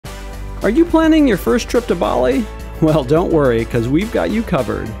Are you planning your first trip to Bali? Well, don't worry, because we've got you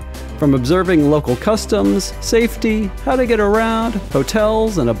covered. From observing local customs, safety, how to get around,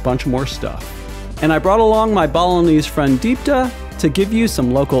 hotels, and a bunch more stuff. And I brought along my Balinese friend Deepta to give you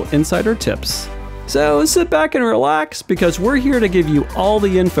some local insider tips. So sit back and relax, because we're here to give you all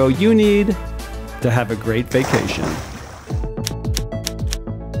the info you need to have a great vacation.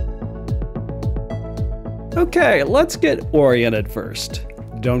 Okay, let's get oriented first.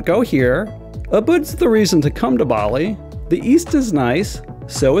 Don't go here. Ubud's the reason to come to Bali. The east is nice,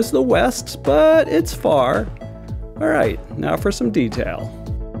 so is the west, but it's far. All right, now for some detail.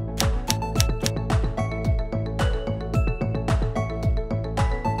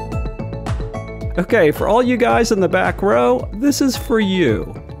 Okay, for all you guys in the back row, this is for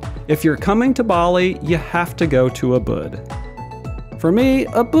you. If you're coming to Bali, you have to go to Ubud. For me,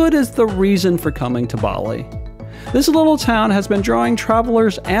 Ubud is the reason for coming to Bali. This little town has been drawing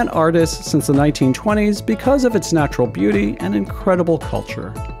travelers and artists since the 1920s because of its natural beauty and incredible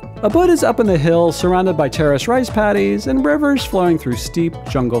culture. Ubud is up in the hills surrounded by terraced rice paddies and rivers flowing through steep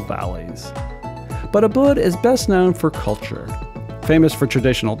jungle valleys. But Ubud is best known for culture, famous for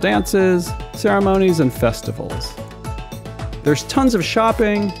traditional dances, ceremonies, and festivals. There's tons of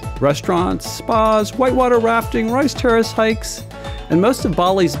shopping, restaurants, spas, whitewater rafting, rice terrace hikes, and most of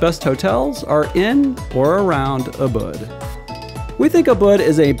Bali's best hotels are in or around Ubud. We think Ubud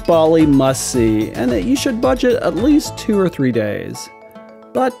is a Bali must-see and that you should budget at least 2 or 3 days.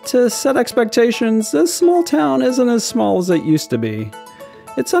 But to set expectations, this small town isn't as small as it used to be.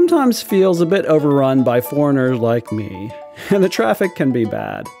 It sometimes feels a bit overrun by foreigners like me, and the traffic can be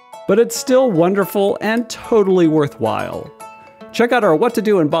bad. But it's still wonderful and totally worthwhile. Check out our What to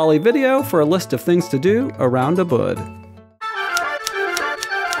Do in Bali video for a list of things to do around Ubud.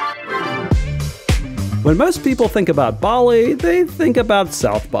 When most people think about Bali, they think about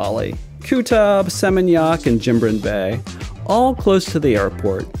South Bali, Kuta, Seminyak, and Jimbran Bay, all close to the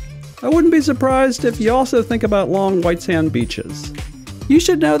airport. I wouldn't be surprised if you also think about long white sand beaches. You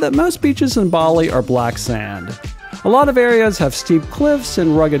should know that most beaches in Bali are black sand. A lot of areas have steep cliffs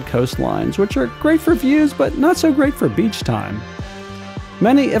and rugged coastlines, which are great for views, but not so great for beach time.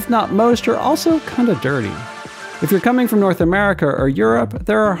 Many, if not most, are also kind of dirty. If you're coming from North America or Europe,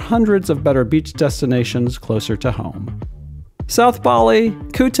 there are hundreds of better beach destinations closer to home. South Bali,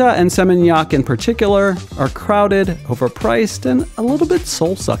 Kuta and Seminyak in particular, are crowded, overpriced, and a little bit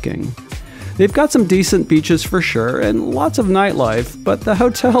soul-sucking. They've got some decent beaches for sure, and lots of nightlife, but the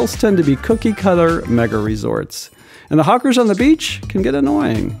hotels tend to be cookie-cutter mega resorts. And the hawkers on the beach can get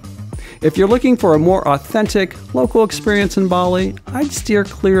annoying. If you're looking for a more authentic, local experience in Bali, I'd steer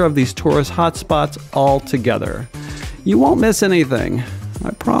clear of these tourist hotspots altogether. You won't miss anything,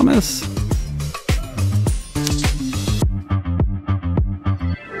 I promise.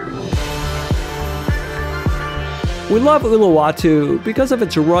 We love Uluwatu because of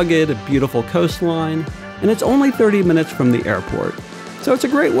its rugged, beautiful coastline, and it's only 30 minutes from the airport. So it's a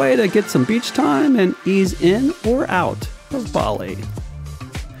great way to get some beach time and ease in or out of Bali.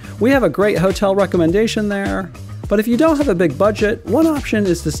 We have a great hotel recommendation there, but if you don't have a big budget, one option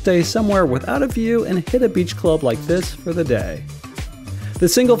is to stay somewhere without a view and hit a beach club like this for the day. The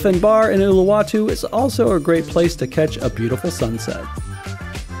Single Fin Bar in Uluwatu is also a great place to catch a beautiful sunset.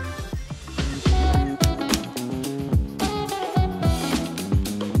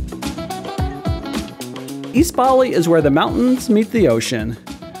 East Bali is where the mountains meet the ocean,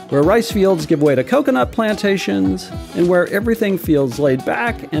 where rice fields give way to coconut plantations, and where everything feels laid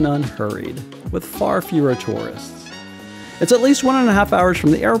back and unhurried, with far fewer tourists. It's at least 1.5 hours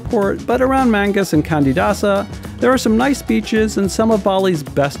from the airport, but around Manggis and Kandidasa, there are some nice beaches and some of Bali's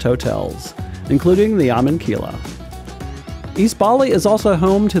best hotels, including the Aman Kila. East Bali is also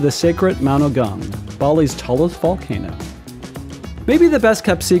home to the sacred Mount Agung, Bali's tallest volcano. Maybe the best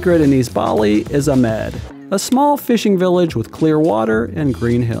kept secret in East Bali is Ahmed, a small fishing village with clear water and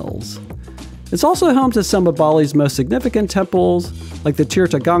green hills. It's also home to some of Bali's most significant temples, like the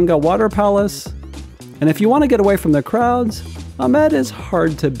Tirtaganga Water Palace. And if you want to get away from the crowds, Ahmed is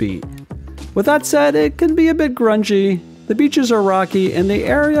hard to beat. With that said, it can be a bit grungy, the beaches are rocky, and the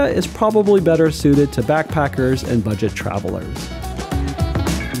area is probably better suited to backpackers and budget travelers.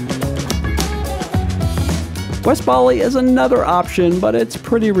 West Bali is another option, but it's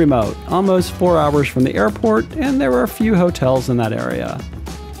pretty remote, almost 4 hours from the airport, and there are a few hotels in that area.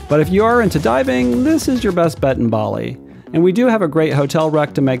 But if you are into diving, this is your best bet in Bali, and we do have a great hotel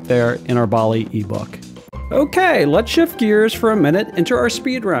rec to make there in our Bali ebook. Okay, let's shift gears for a minute into our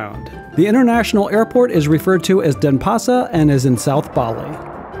speed round. The international airport is referred to as Denpasar and is in South Bali.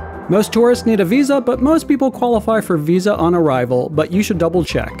 Most tourists need a visa, but most people qualify for visa on arrival, but you should double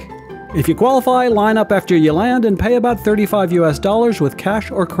check. If you qualify, line up after you land and pay about $35 with cash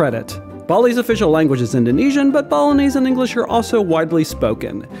or credit. Bali's official language is Indonesian, but Balinese and English are also widely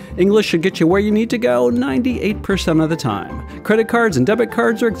spoken. English should get you where you need to go 98% of the time. Credit cards and debit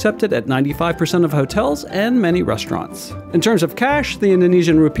cards are accepted at 95% of hotels and many restaurants. In terms of cash, the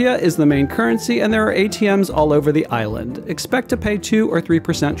Indonesian rupiah is the main currency and there are ATMs all over the island. Expect to pay 2 or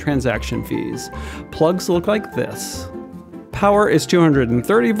 3% transaction fees. Plugs look like this. Power is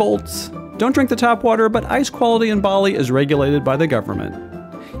 230 volts. Don't drink the tap water, but ice quality in Bali is regulated by the government.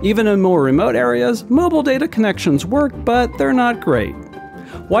 Even in more remote areas, mobile data connections work, but they're not great.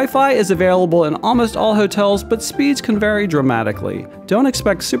 Wi-Fi is available in almost all hotels, but speeds can vary dramatically. Don't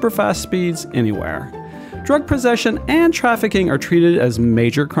expect super fast speeds anywhere. Drug possession and trafficking are treated as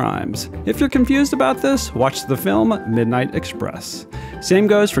major crimes. If you're confused about this, watch the film Midnight Express. Same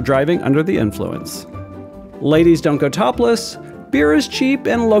goes for driving under the influence. Ladies don't go topless. Beer is cheap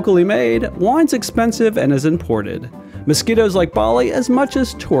and locally made. Wine's expensive and is imported. Mosquitoes like Bali as much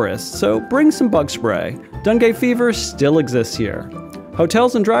as tourists, so bring some bug spray. Dengue fever still exists here.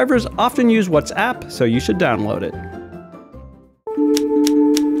 Hotels and drivers often use WhatsApp, so you should download it.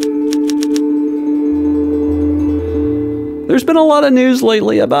 There's been a lot of news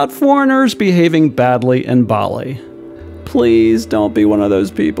lately about foreigners behaving badly in Bali. Please don't be one of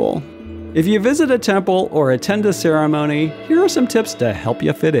those people. If you visit a temple or attend a ceremony, here are some tips to help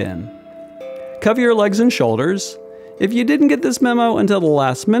you fit in. Cover your legs and shoulders. If you didn't get this memo until the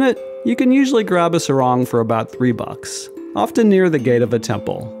last minute, you can usually grab a sarong for about $3, often near the gate of a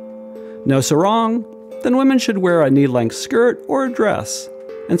temple. No sarong? Then women should wear a knee-length skirt or a dress,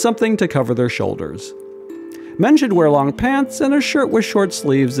 and something to cover their shoulders. Men should wear long pants, and a shirt with short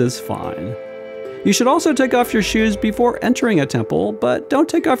sleeves is fine. You should also take off your shoes before entering a temple, but don't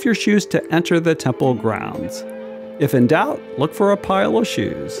take off your shoes to enter the temple grounds. If in doubt, look for a pile of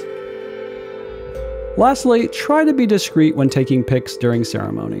shoes. Lastly, try to be discreet when taking pics during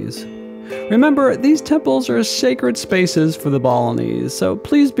ceremonies. Remember, these temples are sacred spaces for the Balinese, so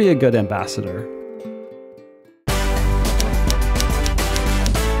please be a good ambassador.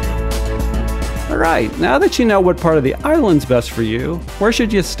 Alright, now that you know what part of the island's best for you, where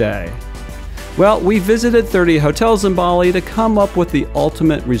should you stay? Well, we visited 30 hotels in Bali to come up with the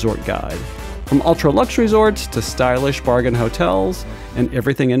ultimate resort guide. From ultra-luxe resorts to stylish bargain hotels and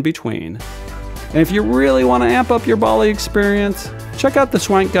everything in between. And if you really want to amp up your Bali experience, check out the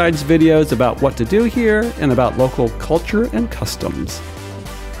Swank Guide's videos about what to do here and about local culture and customs.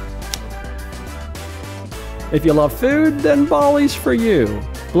 If you love food, then Bali's for you.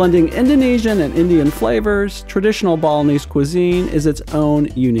 Blending Indonesian and Indian flavors, traditional Balinese cuisine is its own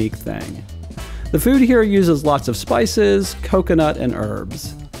unique thing. The food here uses lots of spices, coconut, and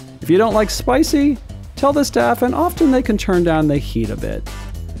herbs. If you don't like spicy, tell the staff and often they can turn down the heat a bit.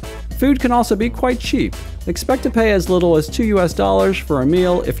 Food can also be quite cheap. Expect to pay as little as $2 for a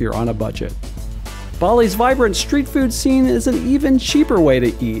meal if you're on a budget. Bali's vibrant street food scene is an even cheaper way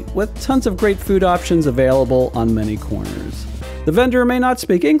to eat, with tons of great food options available on many corners. The vendor may not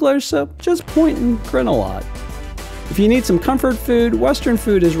speak English, so just point and grin a lot. If you need some comfort food, Western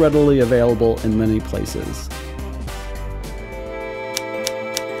food is readily available in many places.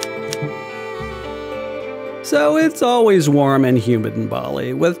 So it's always warm and humid in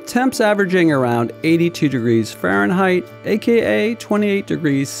Bali, with temps averaging around 82 degrees Fahrenheit, aka 28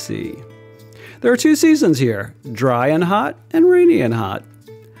 degrees C. There are 2 seasons here, dry and hot and rainy and hot.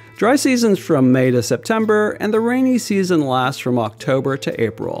 Dry season's from May to September, and the rainy season lasts from October to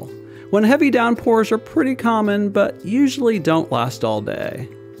April, when heavy downpours are pretty common but usually don't last all day.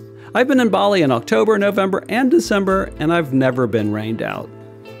 I've been in Bali in October, November, and December, and I've never been rained out.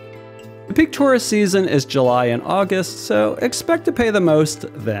 The peak tourist season is July and August, so expect to pay the most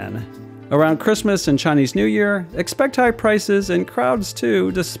then. Around Christmas and Chinese New Year, expect high prices and crowds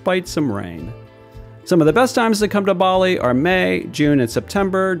too, despite some rain. Some of the best times to come to Bali are May, June, and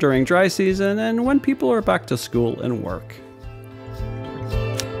September during dry season and when people are back to school and work.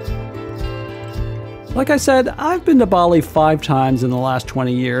 Like I said, I've been to Bali 5 times in the last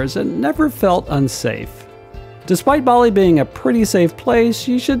 20 years and never felt unsafe. Despite Bali being a pretty safe place,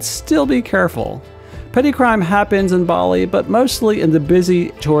 you should still be careful. Petty crime happens in Bali, but mostly in the busy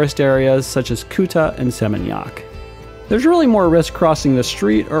tourist areas such as Kuta and Seminyak. There's really more risk crossing the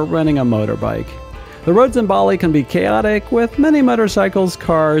street or renting a motorbike. The roads in Bali can be chaotic, with many motorcycles,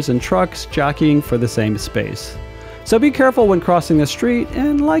 cars, and trucks jockeying for the same space. So be careful when crossing the street,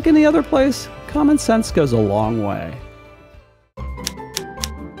 and like any other place, common sense goes a long way.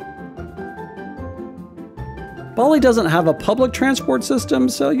 Bali doesn't have a public transport system,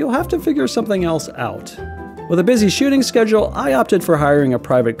 so you'll have to figure something else out. With a busy shooting schedule, I opted for hiring a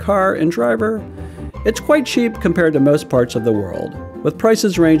private car and driver. It's quite cheap compared to most parts of the world, with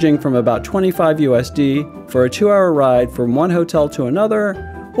prices ranging from about 25 USD for a 2-hour ride from one hotel to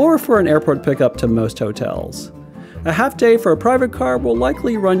another, or for an airport pickup to most hotels. A half day for a private car will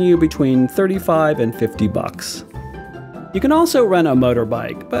likely run you between 35 and 50 bucks. You can also rent a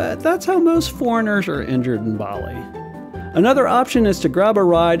motorbike, but that's how most foreigners are injured in Bali. Another option is to grab a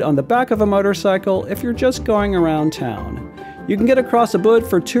ride on the back of a motorcycle if you're just going around town. You can get across Ubud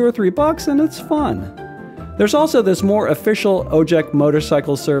for 2 or 3 bucks and it's fun. There's also this more official Ojek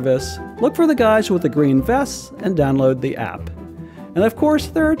motorcycle service. Look for the guys with the green vests and download the app. And of course,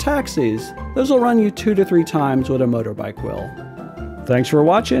 there are taxis. Those will run you 2 to 3 times what a motorbike will. Thanks for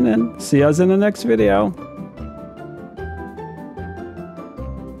watching and see us in the next video.